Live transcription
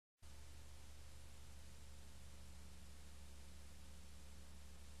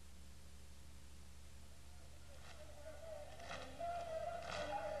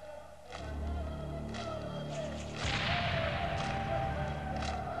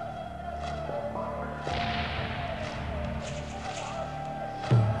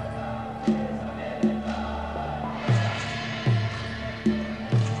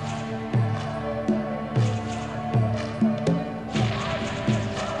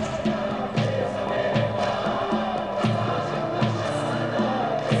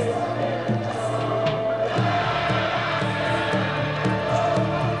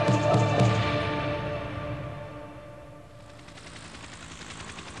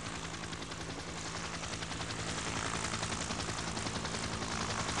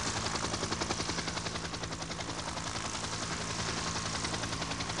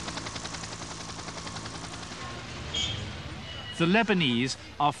The Lebanese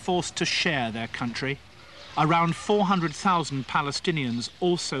are forced to share their country. Around 400,000 Palestinians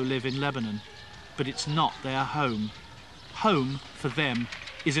also live in Lebanon, but it's not their home. Home, for them,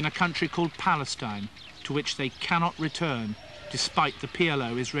 is in a country called Palestine, to which they cannot return, despite the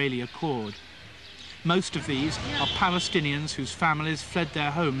PLO-Israeli accord. Most of these are Palestinians whose families fled their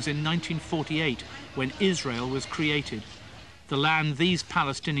homes in 1948, when Israel was created. The land these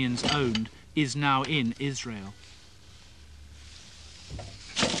Palestinians owned is now in Israel.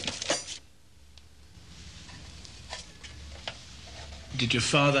 Did your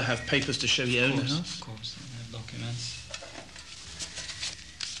father have papers to show he owned the house? Of course, I have documents.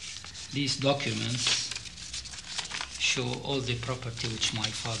 These documents show all the property which my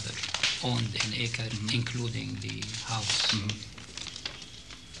father owned in Acre, including the house.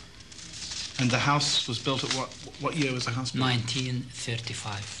 And the house was built at what year was the house built?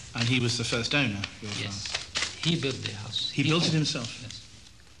 1935. And he was the first owner? Yes. He built the house. He built it himself? Yes.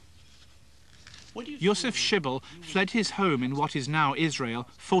 Yosef Shibble fled his home in what is now Israel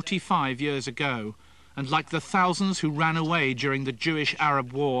 45 years ago, and like the thousands who ran away during the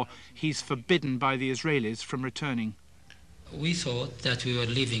Jewish-Arab War, he's forbidden by the Israelis from returning. We thought that we were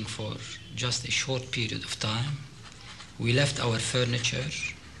leaving for just a short period of time. We left our furniture.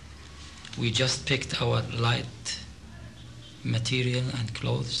 We just picked our light material and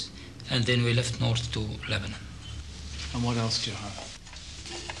clothes, and then we left north to Lebanon. And what else do you have?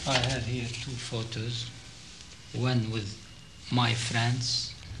 I have here two photos, one with my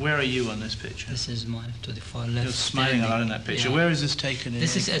friends. Where are you on this picture? This is mine to the far left. You're smiling a lot in that picture. Yeah. Where is this taken in?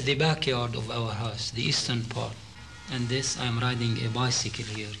 This is at the backyard of our house, the eastern part. And this, I'm riding a bicycle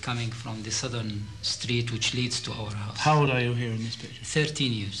here, coming from the southern street which leads to our house. How old are you here in this picture?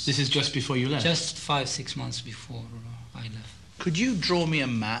 13 years. This is just before you left? Just 5-6 months before I left. Could you draw me a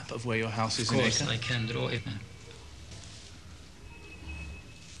map of where your house is in Acre? Of course, I can draw it.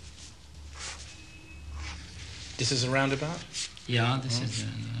 This is a roundabout? Yeah, this is...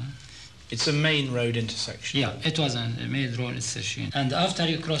 It's a main road intersection? Yeah, it was a main road intersection. And after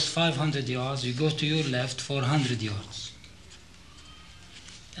you cross 500 yards, you go to your left 400 yards.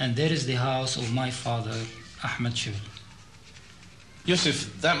 And there is the house of my father, Ahmed Shibble.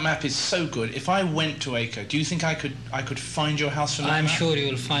 Yosef, that map is so good. If I went to Acre, do you think I could find your house from that I'm map? sure you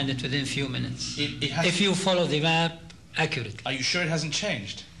will find it within a few minutes. If you follow the map accurately. Are you sure it hasn't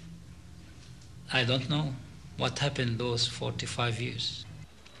changed? I don't know what happened those 45 years.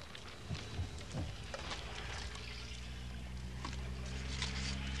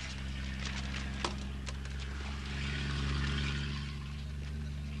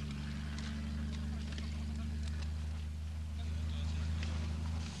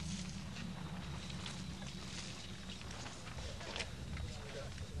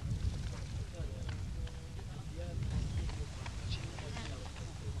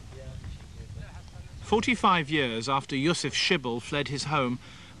 "45 years after Yosef Shibble fled his home,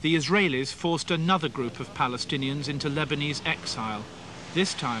 the Israelis forced another group of Palestinians into Lebanese exile,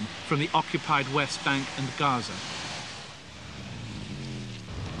 this time from the occupied West Bank and Gaza.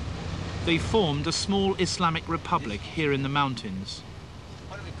 They formed a small Islamic republic here in the mountains.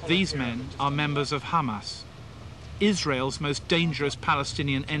 These men are members of Hamas, Israel's most dangerous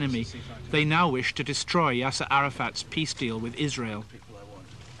Palestinian enemy. They now wish to destroy Yasser Arafat's peace deal with Israel.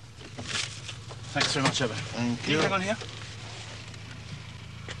 Thanks very much, Evan. Thank Can you hang on here?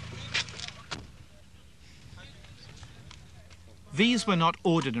 These were not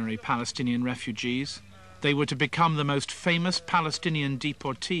ordinary Palestinian refugees. They were to become the most famous Palestinian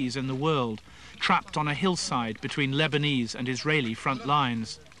deportees in the world, trapped on a hillside between Lebanese and Israeli front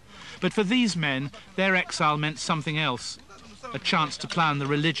lines. But for these men, their exile meant something else, a chance to plan the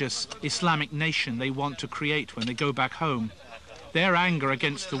religious Islamic nation they want to create when they go back home. Their anger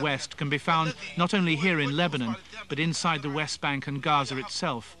against the West can be found not only here in Lebanon, but inside the West Bank and Gaza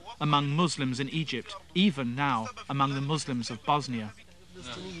itself, among Muslims in Egypt, even now among the Muslims of Bosnia.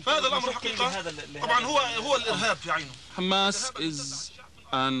 Hamas is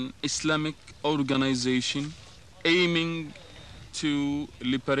an Islamic organization aiming to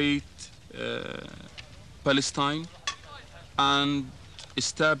liberate Palestine and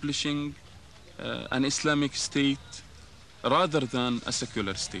establishing an Islamic state rather than a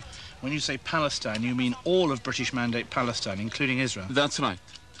secular state. When you say Palestine, you mean all of British Mandate Palestine, including Israel? That's right.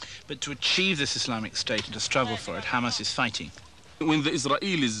 But to achieve this Islamic state and to struggle for it, Hamas is fighting. When the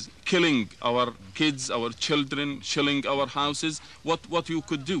Israelis killing our kids, our children, shelling our houses, what you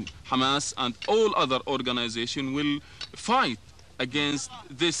could do? Hamas and all other organizations will fight against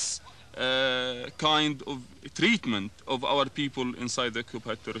this kind of treatment of our people inside the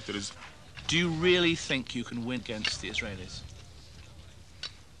occupied territories. Do you really think you can win against the Israelis?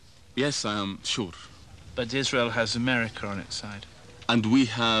 Yes, I am sure. But Israel has America on its side. And we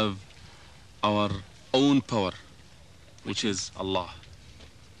have our own power, which is Allah.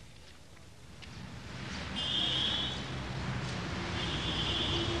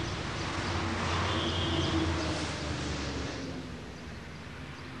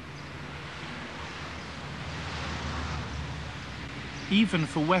 Even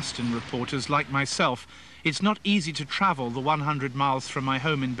for Western reporters like myself, it's not easy to travel the 100 miles from my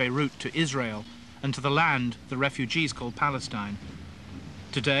home in Beirut to Israel and to the land the refugees call Palestine.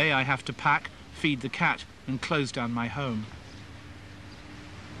 Today I have to pack, feed the cat and close down my home.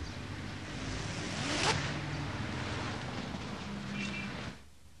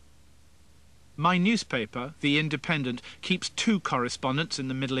 My newspaper, The Independent, keeps 2 correspondents in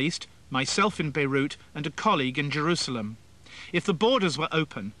the Middle East, myself in Beirut and a colleague in Jerusalem. If the borders were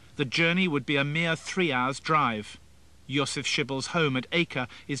open, the journey would be a mere 3 hours drive. Yosef Shibbel's home at Acre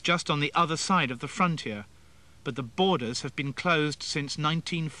is just on the other side of the frontier, but the borders have been closed since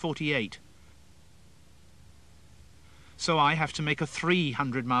 1948. So I have to make a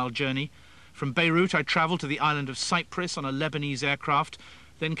 300-mile journey. From Beirut I travel to the island of Cyprus on a Lebanese aircraft,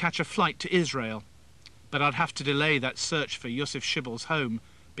 then catch a flight to Israel. But I'd have to delay that search for Yosef Shibbel's home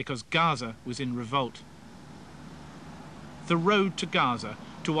because Gaza was in revolt. The road to Gaza,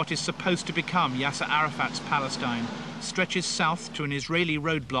 to what is supposed to become Yasser Arafat's Palestine, stretches south to an Israeli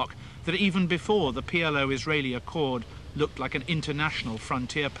roadblock that even before the PLO-Israeli Accord looked like an international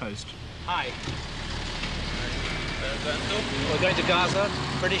frontier post. Hi. We're going to Gaza,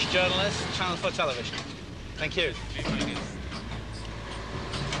 British journalist, Channel 4 television. Thank you.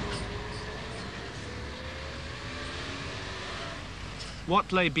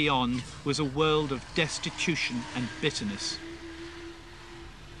 What lay beyond was a world of destitution and bitterness.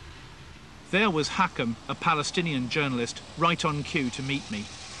 There was Hakam, a Palestinian journalist, right on cue to meet me.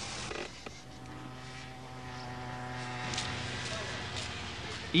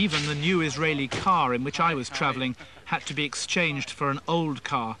 Even the new Israeli car in which I was travelling had to be exchanged for an old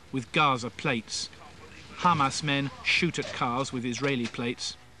car with Gaza plates. Hamas men shoot at cars with Israeli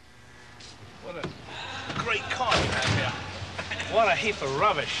plates. What a great car you have here. What a heap of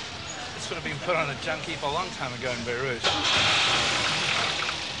rubbish. This would have been put on a junk heap a long time ago in Beirut.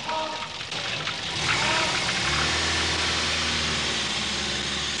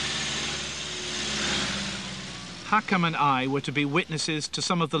 Hakam and I were to be witnesses to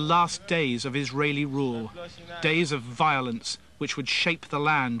some of the last days of Israeli rule, days of violence which would shape the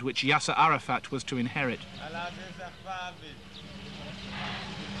land which Yasser Arafat was to inherit.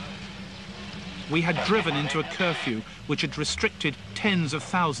 We had driven into a curfew which had restricted tens of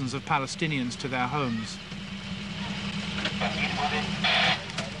thousands of Palestinians to their homes.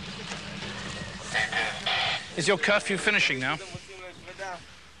 Is your curfew finishing now?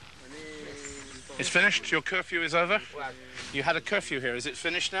 It's finished? Your curfew is over? You had a curfew here. Is it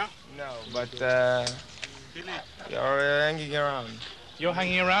finished now? No, but you're hanging around. You're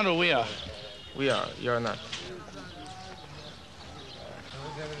hanging around or we are? We are. You're not.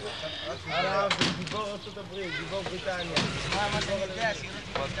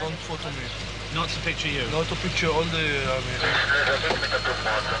 But don't photo me. Not to picture you. Not to picture all the.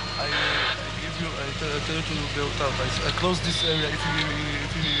 I give you. I tell you to go out. I close this area if you.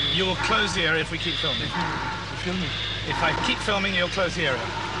 You will close the area if we keep filming. If you film me. If I keep filming, you'll close the area.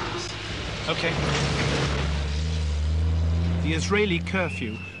 Okay. The Israeli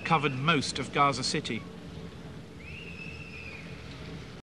curfew covered most of Gaza City.